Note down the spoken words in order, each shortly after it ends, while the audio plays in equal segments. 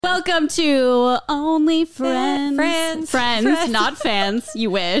Welcome to Only Friends. Friends, not fans.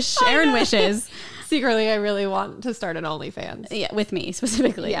 You wish. Aaron wishes. Secretly, I really want to start an OnlyFans. Yeah, with me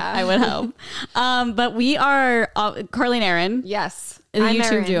specifically. Yeah. I would hope. But we are Carly and Aaron. Yes. The I'm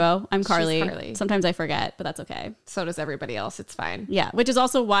YouTube Erin. duo. I'm Carly. She's Carly. Sometimes I forget, but that's okay. So does everybody else. It's fine. Yeah, which is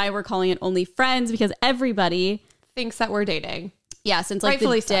also why we're calling it Only Friends, because everybody, Thinks that we're dating. yeah, since like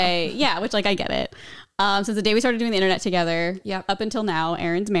Rightfully the day, yeah, which like I get it. Since the day we started doing the internet together, Yep. up until now,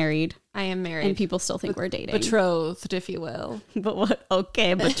 Aaron's married, I am married. and people still think we're dating. Betrothed, if you will. But what?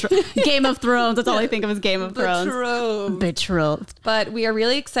 Okay, Game of Thrones. That's all I think of is Game of Thrones. Betrothed. Betrothed. But we are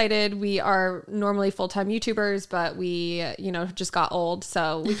really excited. We are normally full-time YouTubers, but we, just got old.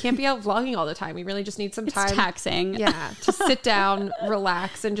 So we can't be out vlogging all the time. We really just need some time. It's taxing. Yeah, to sit down,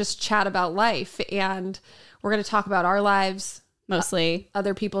 relax, and just chat about life. And we're going to talk about our lives, Mostly.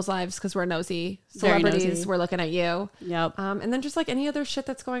 other people's lives, because we're nosy. Very Celebrities, nosy. we're looking at you. Yep. And then just like any other shit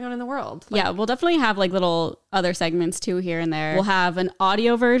that's going on in the world. Yeah, we'll definitely have like little other segments too here and there. We'll have an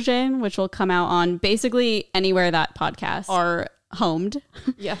audio version, which will come out on basically anywhere that podcasts are homed.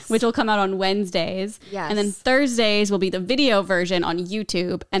 Yes. Which will come out on Wednesdays. Yes. And then Thursdays will be the video version on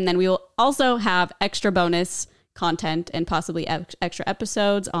YouTube. And then we will also have extra bonus content and possibly extra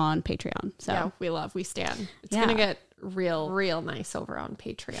episodes on Patreon. So Yeah, we stand. It's Yeah. going to get real nice over on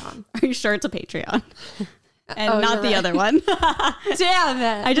Patreon. are you sure it's a Patreon? And Oh, not you're the right. other one. Damn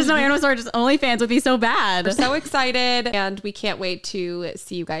it. I just know Aaron was sort of just OnlyFans would be so bad. so excited, and we can't wait to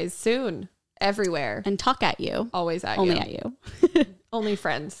see you guys soon. Everywhere. And talk at you. Always at Only you. at you. Only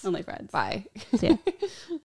friends. Only friends. Bye. Yeah.